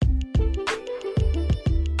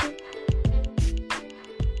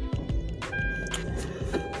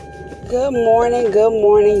Good morning.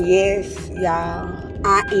 Yes, y'all.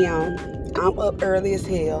 I am. I'm up early as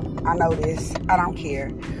hell. I know this. I don't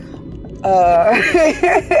care.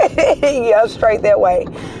 Yeah, straight that way.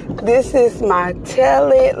 This is my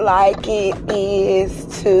Tell It Like It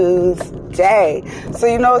Is Tuesday. So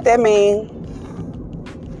you know what that means?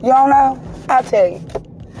 You don't know? I'll tell you.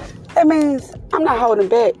 That means I'm not holding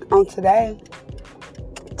back on today.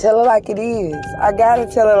 Tell it like it is. I gotta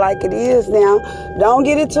tell it like it is now. Don't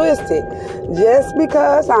get it twisted. Just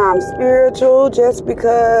because I'm spiritual, just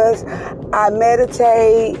because I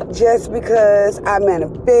meditate, just because I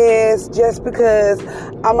manifest, just because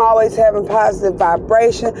I'm always having positive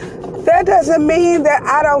vibration, that doesn't mean that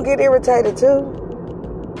I don't get irritated too.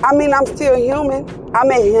 I mean, I'm still human. I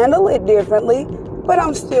may handle it differently, but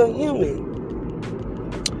I'm still human.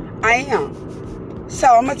 I am. So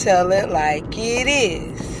I'm going to tell it like it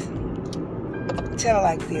is. Tell it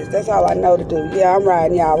like this. That's all I know to do. Yeah, I'm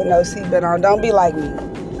riding y'all with no seatbelt on. Don't be like me.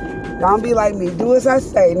 Don't be like me. Do as I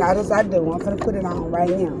say, not as I do. I'm going to put it on right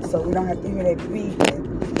now so we don't have to hear that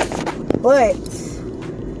beeping. But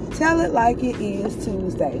tell it like it is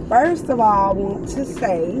Tuesday. First of all, I want to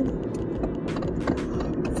say,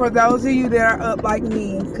 for those of you that are up like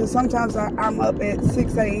me, because sometimes I'm up at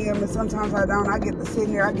 6 a.m. and sometimes I don't. I get to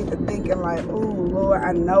sitting there, I get to thinking like, oh, Lord,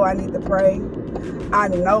 I know I need to pray. I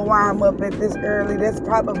know why I'm up at this early. That's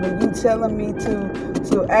probably you telling me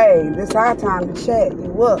to hey, this our time to chat.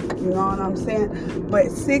 You up, you know what I'm saying? But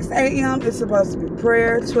 6 a.m. is supposed to be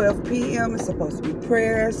prayer. 12 p.m. is supposed to be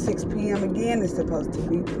prayer. 6 p.m. again is supposed to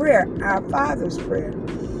be prayer. Our Father's prayer.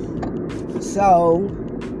 So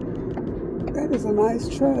that is a nice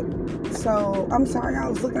truck. So, I'm sorry, I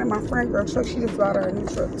was looking at my friend girl truck. She just bought her a new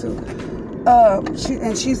truck too.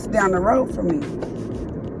 She's down the road from me.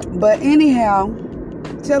 But anyhow,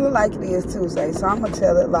 tell it like it is Tuesday. So I'm going to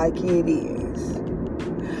tell it like it is.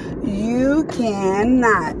 You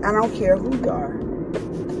cannot, I don't care who you are.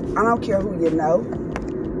 I don't care who you know.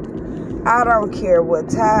 I don't care what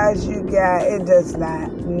ties you got. It does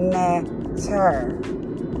not matter.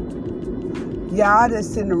 Y'all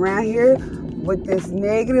just sitting around here with this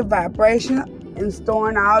negative vibration and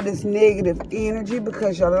storing all this negative energy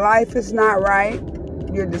because your life is not right,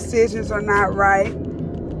 your decisions are not right,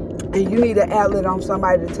 and you need an outlet on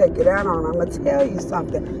somebody to take it out on. I'm going to tell you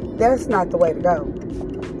something. That's not the way to go.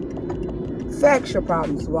 Facts, your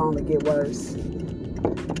problems will only get worse.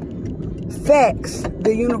 Facts,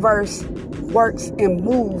 the universe works and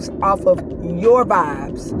moves off of your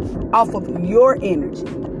vibes, off of your energy.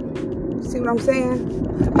 See what I'm saying?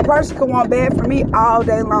 A person can want bad for me all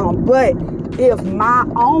day long, but if my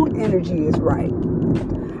own energy is right,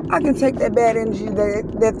 I can take that bad energy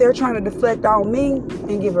that they're trying to deflect on me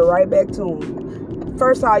and give it right back to them.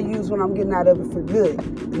 First, I use when I'm getting out of it for good,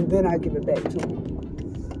 and then I give it back to them.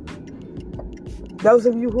 Those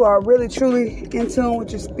of you who are really, truly in tune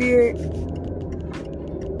with your spirit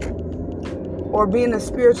or being a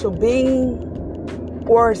spiritual being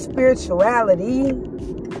or spirituality,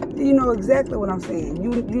 you know exactly what I'm saying.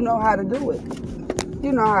 You know how to do it.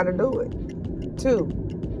 You know how to do it, too.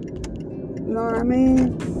 You know what I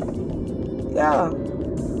mean? Yeah.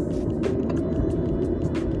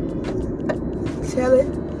 Tell it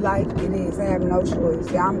like it is. I have no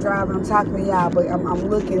choice. Yeah, I'm driving. I'm talking to y'all, but I'm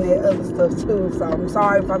looking at other stuff, too. So I'm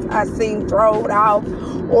sorry if I seem thrown out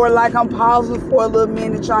or like I'm pausing for a little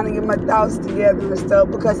minute trying to get my thoughts together and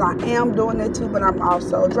stuff because I am doing it, too, but I'm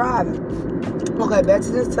also driving. Okay, back to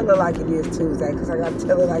this Tell It Like It Is Tuesday, because I got to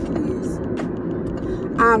tell it like it is.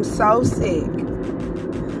 I'm so sick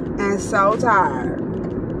and so tired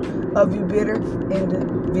of you bitter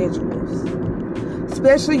individuals.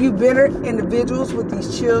 Especially you bitter individuals with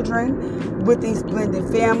these children, with these blended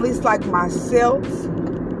families like myself.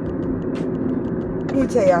 Let me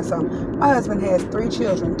tell y'all something. My husband has 3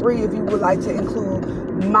 children. 3 if you would like to include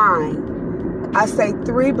mine. I say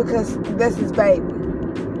 3 because that's his baby.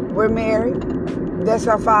 We're married. That's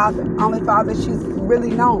her father. Only father she's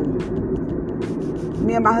really known.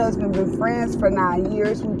 Me and my husband have been friends for 9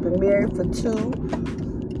 years. We've been married for 2.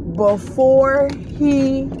 Before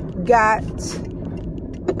he got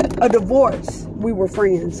a divorce, we were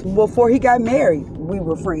friends. Before he got married, we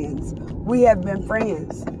were friends. We have been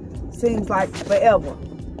friends. Seems like forever.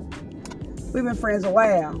 We've been friends a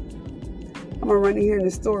while. I'm going to run in here in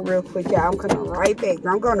the store real quick, y'all. I'm coming right back.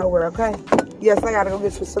 Don't go nowhere, okay? Yes, I got to go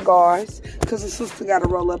get some cigars because the sister got to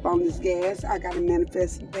roll up on this gas. I got to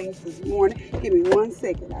manifest some things this morning. Give me 1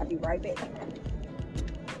 second. I'll be right back.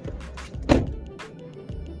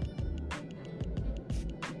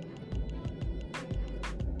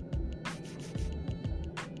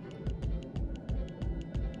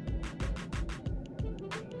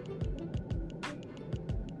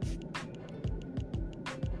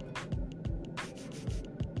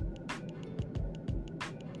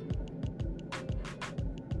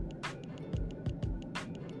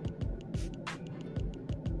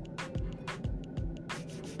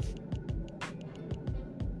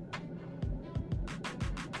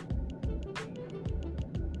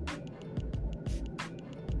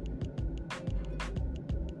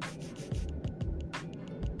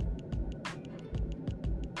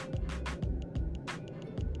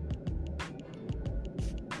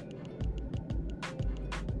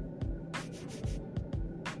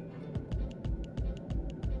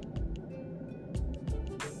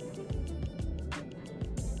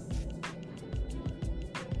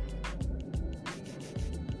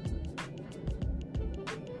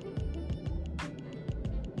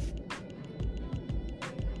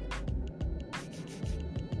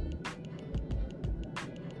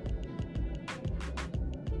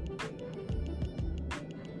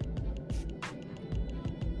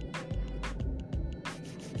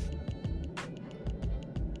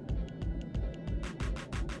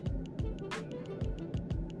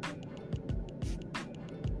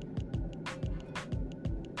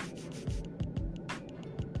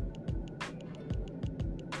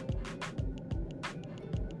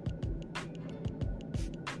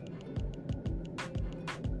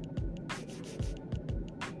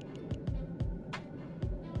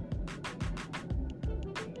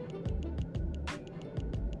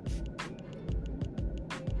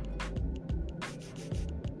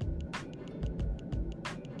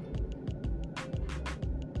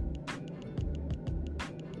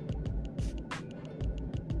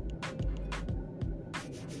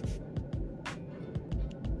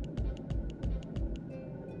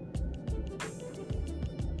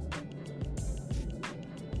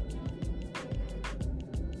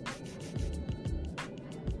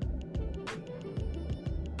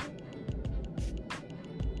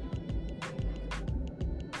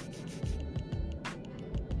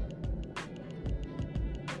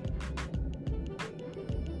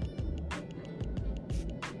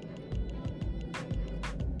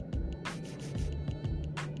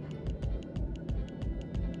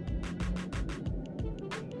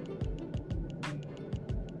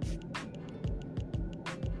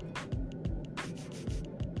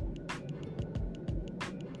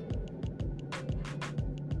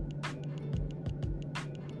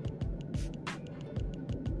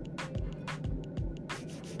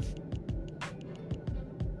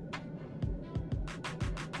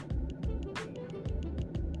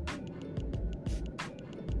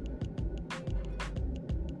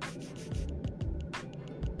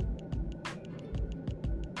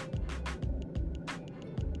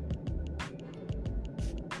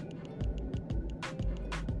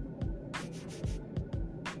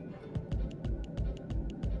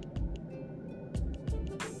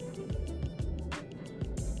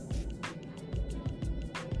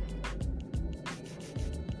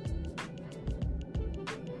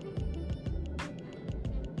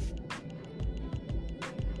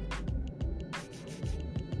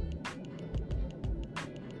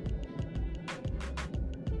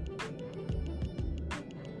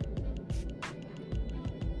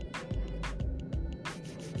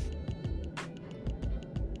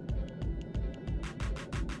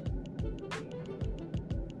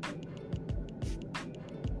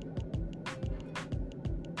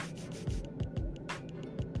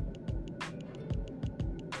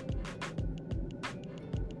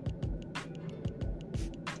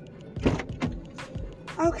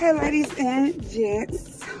 Okay, ladies and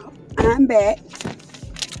gents, I'm back.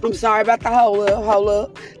 I'm sorry about the hold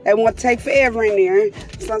up. They want to take forever in there.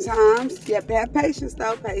 Sometimes you have to have patience,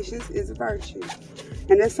 though. Patience is a virtue.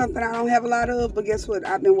 And that's something I don't have a lot of, but guess what?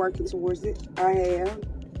 I've been working towards it. I have.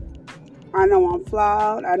 I know I'm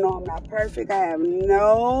flawed. I know I'm not perfect. I have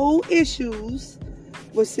no issues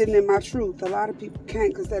with sitting in my truth. A lot of people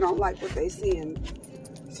can't because they don't like what they see,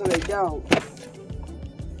 so they don't.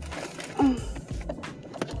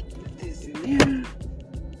 This in here.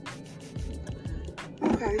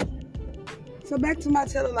 Okay. So back to my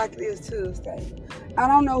Tell It Like It Is Tuesday. I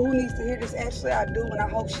don't know who needs to hear this. Actually, I do, and I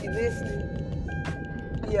hope she's listening.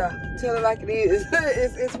 Yeah, tell it like it is.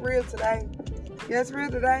 It's real today. Yeah, it's real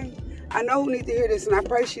today. I know who needs to hear this, and I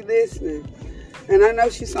pray she's listening. And I know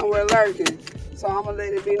she's somewhere lurking. So I'm going to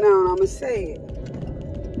let it be known. I'm going to say it.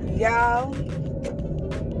 Y'all,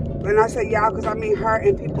 when I say y'all, because I mean her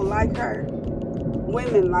and people like her,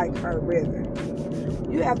 women like her, rather.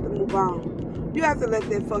 You have to move on. You have to let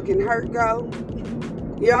that fucking hurt go.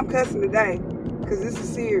 Yeah, I'm cussing today, because this is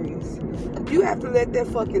serious. You have to let that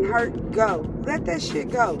fucking hurt go. Let that shit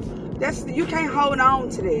go. You can't hold on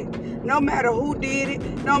to that. No matter who did it,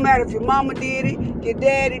 no matter if your mama did it, your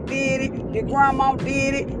daddy did it, your grandma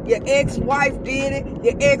did it, your ex-wife did it,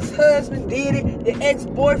 your ex-husband did it, your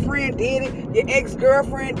ex-boyfriend did it, your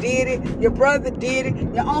ex-girlfriend did it, your brother did it,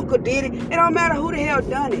 your uncle did it. It don't matter who the hell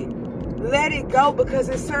done it. Let it go, because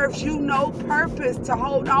it serves you no purpose to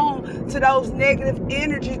hold on to those negative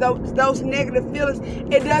energies, those negative feelings.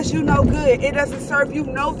 It does you no good. It doesn't serve you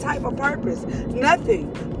no type of purpose.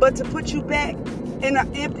 Nothing but to put you back in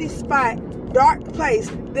an empty spot, dark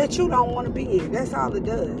place that you don't want to be in. That's all it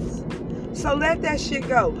does. So let that shit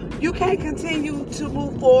go. You can't continue to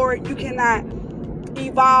move forward. You cannot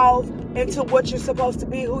evolve into what you're supposed to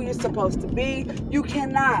be, who you're supposed to be. You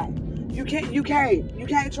cannot. You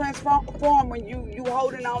can't transform when you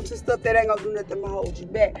holding on to stuff that ain't gonna do nothing but hold you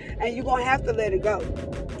back. And you're gonna have to let it go.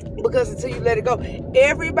 Because until you let it go,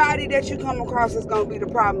 everybody that you come across is gonna be the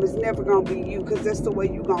problem. It's never gonna be you, because that's the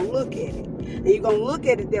way you're gonna look at it. And you're gonna look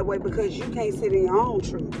at it that way because you can't sit in your own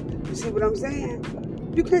truth. You see what I'm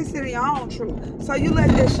saying? You can't sit in your own truth. So you let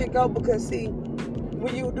that shit go, because see,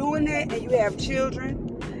 when you're doing that and you have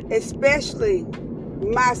children, especially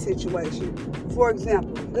my situation. For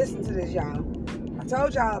example, listen to this, y'all. I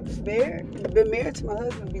told y'all I was married. I've been married to my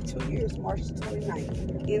husband. It'll be 2 years, March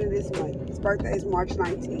 29th, end of this month. His birthday is March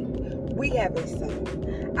 19th. We have a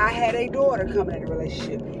son. I had a daughter coming in a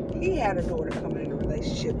relationship. He had a daughter coming in a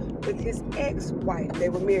relationship with his ex-wife. They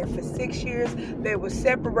were married for 6 years. They were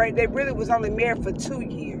separated. They really was only married for 2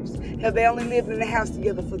 years. Hell, they only lived in the house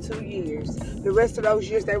together for 2 years. The rest of those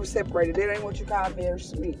years, they were separated. That ain't what you call marriage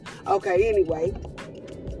to me. Okay, anyway.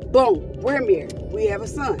 Boom, we're married. We have a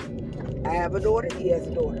son. I have a daughter. He has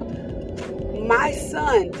a daughter. My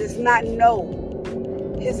son does not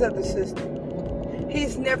know his other sister.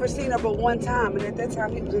 He's never seen her but one time, and at that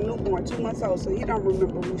time he was a newborn, 2 months old, so he don't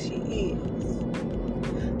remember who she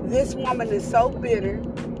is. This woman is so bitter,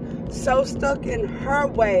 so stuck in her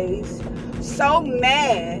ways, so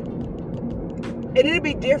mad. And it'd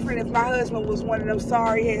be different if my husband was one of them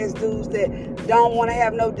sorry-ass dudes that don't want to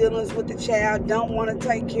have no dealings with the child, don't want to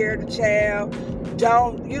take care of the child,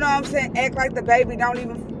 don't, you know what I'm saying, act like the baby don't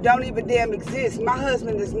even damn exist. My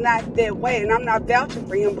husband is not that way, and I'm not vouching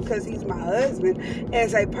for him because he's my husband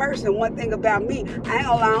as a person. One thing about me, I ain't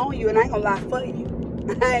gonna lie on you and I ain't gonna lie for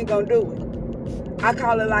you. I ain't gonna do it. I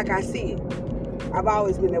call it like I see it. I've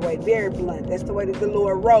always been that way, very blunt. That's the way that the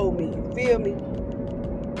Lord rolled me, you feel me?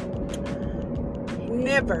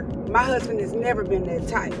 Never. My husband has never been that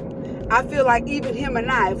type. I feel like even him and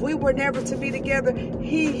I, if we were never to be together,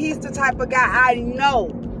 he's the type of guy I know.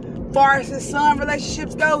 Far as his son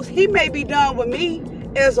relationships goes, he may be done with me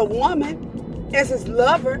as a woman, as his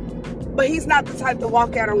lover, but he's not the type to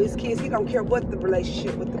walk out on his kids. He don't care what the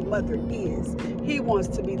relationship with the mother is. He wants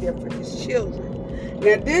to be there for his children.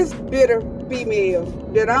 Now this bitter female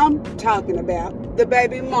that I'm talking about, the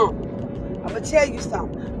baby mama, I'm going to tell you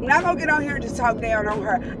something. I'm not going to get on here and just talk down on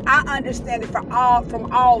her. I understand it from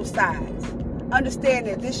all sides. Understand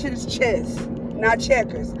that this shit is chess, not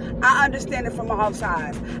checkers. I understand it from all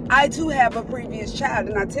sides. I too have a previous child,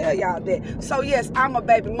 and I tell y'all that. So yes, I'm a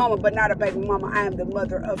baby mama, but not a baby mama. I am the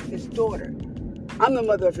mother of his daughter. I'm the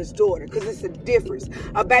mother of his daughter, because it's a difference.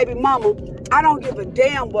 A baby mama, I don't give a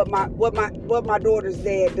damn what what my daughter's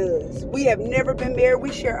dad does. We have never been married.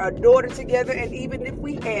 We share a daughter together, and even if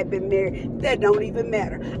we had been married, that don't even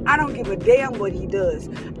matter. I don't give a damn what he does.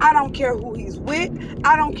 I don't care who he's with.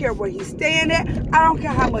 I don't care where he's staying at. I don't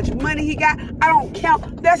care how much money he got. I don't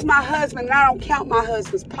count. That's my husband, and I don't count my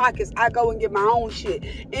husband's pockets. I go and get my own shit.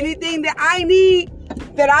 Anything that I need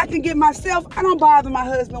that I can get myself, I don't bother my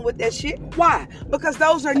husband with that shit. Why? Because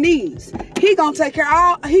those are needs. He gonna take care of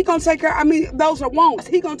all. Those are wants.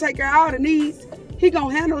 He gonna take care of all the needs. He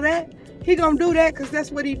gonna handle that. He gonna do that because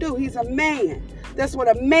that's what he do. He's a man. That's what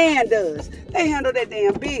a man does. They handle that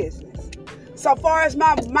damn business. So far as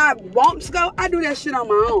my wants go, I do that shit on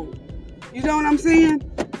my own. You know what I'm saying?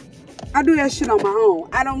 I do that shit on my own.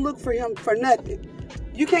 I don't look for him for nothing.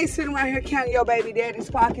 You can't sit around here counting your baby daddy's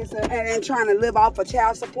pockets and trying to live off of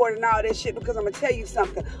child support and all that shit, because I'm going to tell you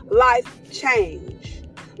something. Life change.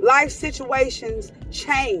 Life situations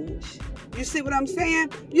change. You see what I'm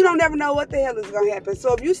saying? You don't never know what the hell is going to happen.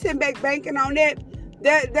 So if you sit back banking on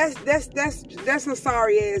that's a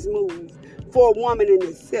sorry ass move for a woman in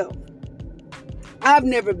itself. I've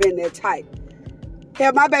never been that type.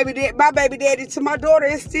 Hell, my baby daddy to my daughter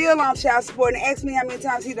is still on child support, and asked me how many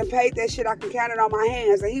times he done paid that shit. I can count it on my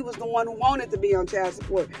hands, and he was the one who wanted to be on child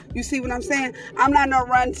support. You see what I'm saying? I'm not no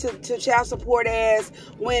run to child support ass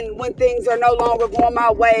when things are no longer going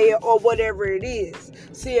my way or whatever it is.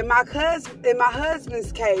 See, in my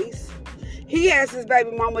husband's case, he asked his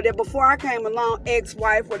baby mama that before I came along,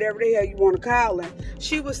 ex-wife, whatever the hell you want to call her,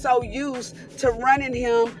 she was so used to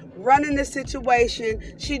running the situation.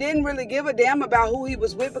 She didn't really give a damn about who he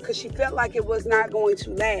was with because she felt like it was not going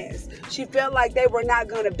to last. She felt like they were not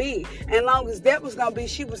going to be. And long as that was going to be,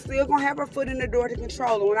 she was still going to have her foot in the door to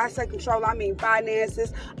control. And when I say control, I mean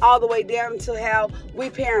finances, all the way down to how we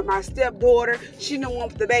parent my stepdaughter. She didn't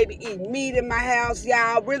want the baby eating meat in my house.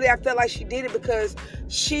 Y'all, really, I felt like she did it because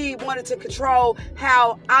she wanted to control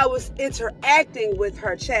how I was interacting with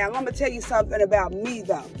her child. I'm going to tell you something about me,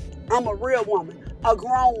 though. I'm a real woman. A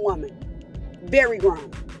grown woman, very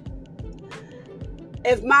grown.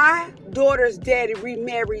 If my daughter's daddy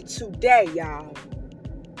remarried today, y'all,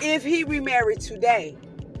 if he remarried today,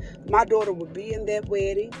 my daughter would be in that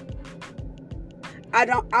wedding.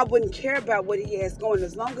 I wouldn't care about what he has going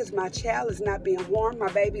as long as my child is not being harmed.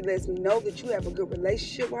 My baby lets me know that you have a good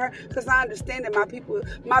relationship with her, because I understand that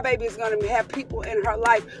my baby is going to have people in her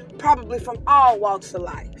life probably from all walks of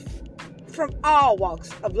life. From all walks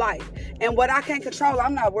of life. And what I can't control,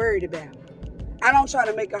 I'm not worried about. I don't try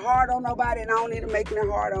to make it hard on nobody, and I don't need to make it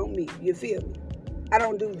hard on me. You feel me? I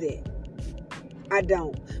don't do that. I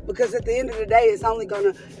don't. Because at the end of the day, it's only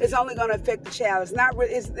gonna affect the child. It's not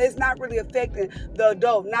really affecting the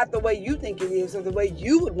adult, not the way you think it is or the way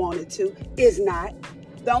you would want it to. It's not.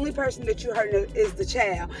 The only person that you're hurting is the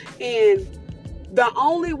child. And the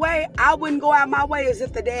only way I wouldn't go out my way is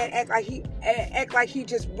if the dad act like he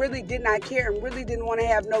just really did not care and really didn't want to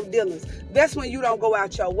have no dealings. That's when you don't go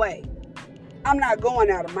out your way. I'm not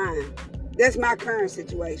going out of mine. That's my current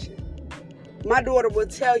situation. My daughter will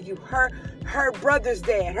tell you her brother's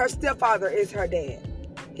dad, her stepfather is her dad.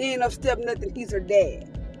 He ain't no step nothing, he's her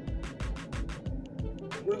dad.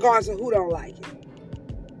 Regardless of who don't like him.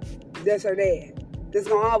 That's her dad. That's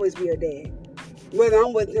gonna always be her dad. Whether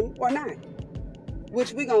I'm with him or not.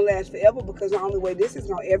 Which we gonna last forever, because the only way this is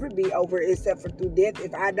gonna ever be over except for through death.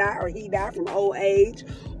 If I die or he die from old age,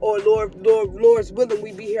 or Lord's willing,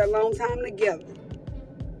 we be here a long time together.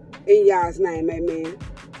 In y'all's name, amen.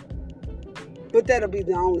 But that'll be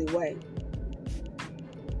the only way.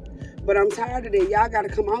 But I'm tired of that. Y'all gotta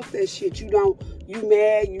come off that shit. You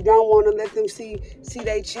mad, you don't want to let them see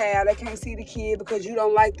their child. They can't see the kid because you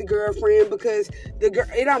don't like the girlfriend, because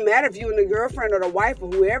it don't matter if you and the girlfriend or the wife or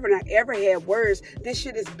whoever not ever had words. This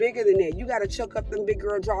shit is bigger than that. You got to chuck up them big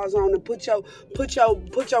girl drawers on and put your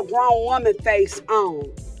grown woman face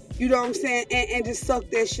on. You know what I'm saying? And just suck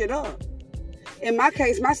that shit up. In my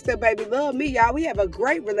case, my stepbaby love me, y'all. We have a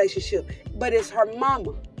great relationship, but it's her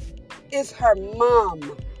mama. It's her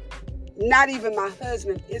mom. Not even my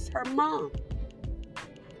husband. It's her mom.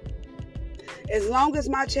 As long as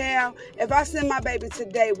my child, if I send my baby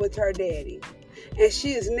today with her daddy, and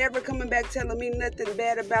she is never coming back telling me nothing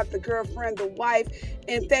bad about the girlfriend, the wife.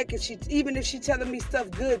 In fact, even if she's telling me stuff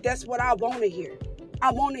good, that's what I want to hear.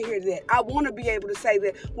 I want to hear that. I want to be able to say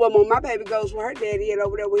that, well, when my baby goes with her daddy and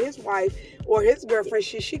over there with his wife or his girlfriend,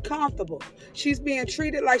 she comfortable. She's being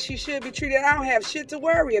treated like she should be treated. I don't have shit to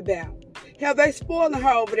worry about. Hell, they spoiling her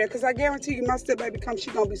over there, because I guarantee you my stepbaby comes, she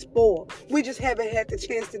going to be spoiled. We just haven't had the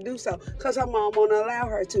chance to do so because her mom won't allow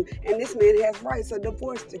her to. And this man has rights, a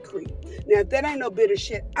divorce decree. Now, if that ain't no bitter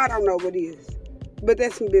shit, I don't know what is. But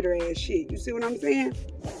that's some bitter ass shit. You see what I'm saying?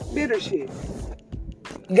 Bitter shit.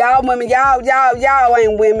 Y'all women, y'all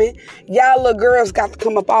ain't women. Y'all little girls got to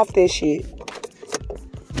come up off that shit.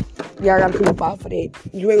 Y'all got to come up off of that.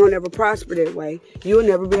 You ain't gonna never prosper that way. You'll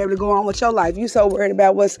never be able to go on with your life. You so worried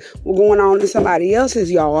about what's going on in somebody else's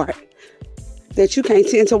yard that you can't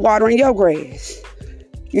tend to watering your grass.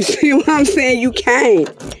 You see what I'm saying? You can't.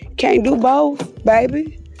 Can't do both,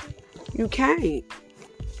 baby. You can't.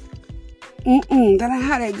 That ain't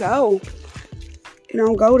how that go. It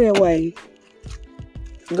don't go that way.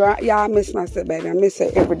 Girl, y'all, I miss my step baby. I miss her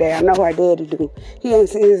every day. I know how daddy do. He ain't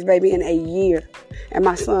seen his baby in a year. And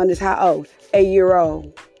my son is how old? 8 years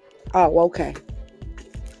old. Oh, okay.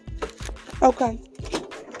 Okay.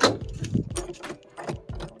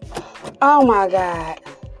 Oh my God.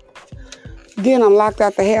 Then I'm locked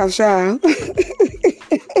out the house, y'all.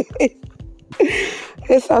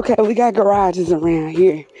 It's okay. We got garages around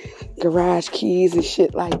here. Garage keys and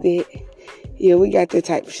shit like that. Yeah, we got that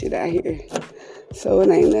type of shit out here. So it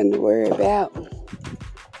ain't nothing to worry about.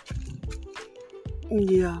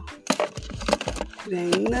 Yeah. It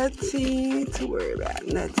ain't nothing to worry about.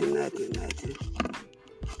 Nothing.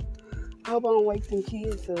 I hope I don't wake them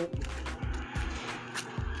kids up.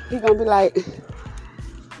 He gonna be like,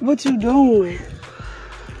 what you doing?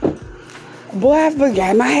 Boy, I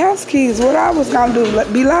forgot my house keys. What I was gonna do,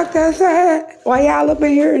 be locked outside while y'all up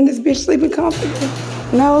in here and this bitch sleeping comfortable?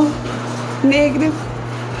 No? Negative?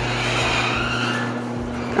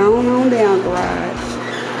 Going on down, garage.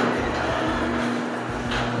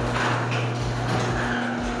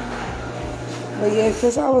 But yeah,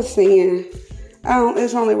 since I was saying,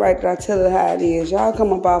 it's only right that I tell it how it is. Y'all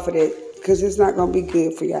come up off of that, because it's not gonna be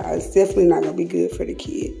good for y'all. It's definitely not gonna be good for the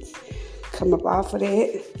kids. Come up off of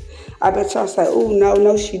that. I bet y'all say, oh,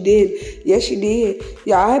 no, she did. Yes, she did.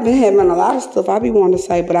 Y'all, I've been having a lot of stuff I be wanting to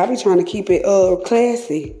say, but I be trying to keep it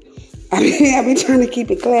classy. I be trying to keep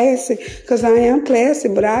it classy, because I am classy,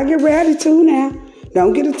 but I get rowdy too now.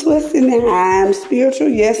 Don't get it twisted now. I'm spiritual.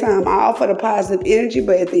 Yes, I'm all for the positive energy,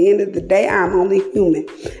 but at the end of the day, I'm only human.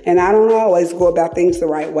 And I don't always go about things the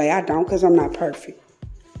right way. I don't, because I'm not perfect.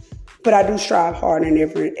 But I do strive hard and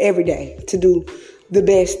every day to do the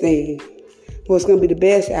best thing. What's going to be the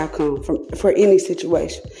best outcome for any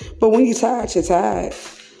situation. But when you're tired, you're tired.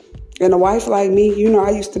 And a wife like me,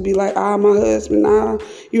 I used to be like, my husband, I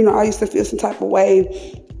used to feel some type of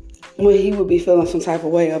way when he would be feeling some type of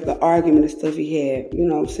way of the argument and stuff he had,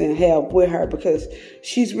 have with her, because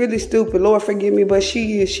she's really stupid. Lord forgive me, but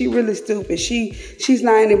she really stupid. She's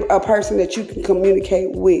not a person that you can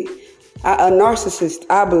communicate with. A narcissist,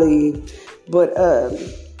 I believe. But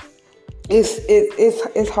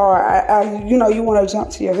it's hard. You want to jump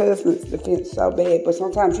to your husband's defense so bad, but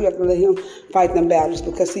sometimes you have to let him fight them battles,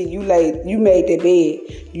 because see, you made that bed,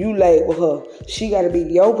 you laid with her. She got to be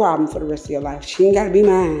your problem for the rest of your life. She ain't got to be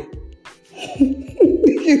mine.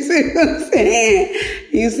 You see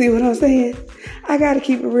what I'm saying? I got to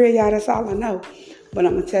keep it real, y'all. That's all I know. But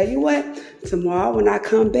I'm gonna tell you what. Tomorrow when I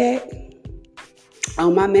come back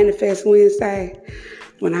on my Manifest Wednesday.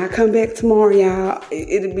 When I come back tomorrow, y'all,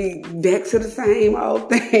 it'll be back to the same old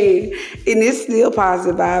thing. And it's still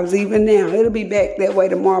positive vibes even now. It'll be back that way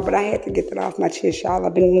tomorrow, but I had to get that off my chest, y'all.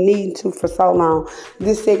 I've been needing to for so long.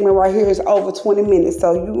 This segment right here is over 20 minutes,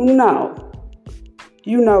 so you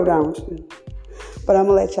know, don't you? But I'm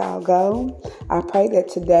going to let y'all go. I pray that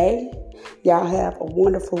today y'all have a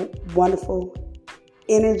wonderful, wonderful,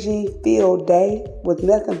 energy-filled day with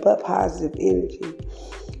nothing but positive energy.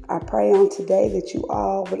 I pray on today that you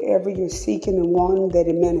all, whatever you're seeking and wanting, that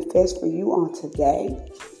it manifests for you on today.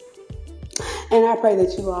 And I pray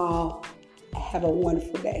that you all have a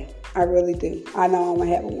wonderful day. I really do. I know I'm going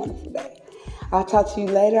to have a wonderful day. I'll talk to you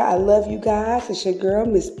later. I love you guys. It's your girl,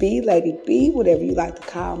 Miss B, Lady B, whatever you like to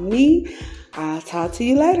call me. I'll talk to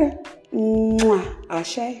you later. Mwah.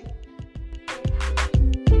 Ashe.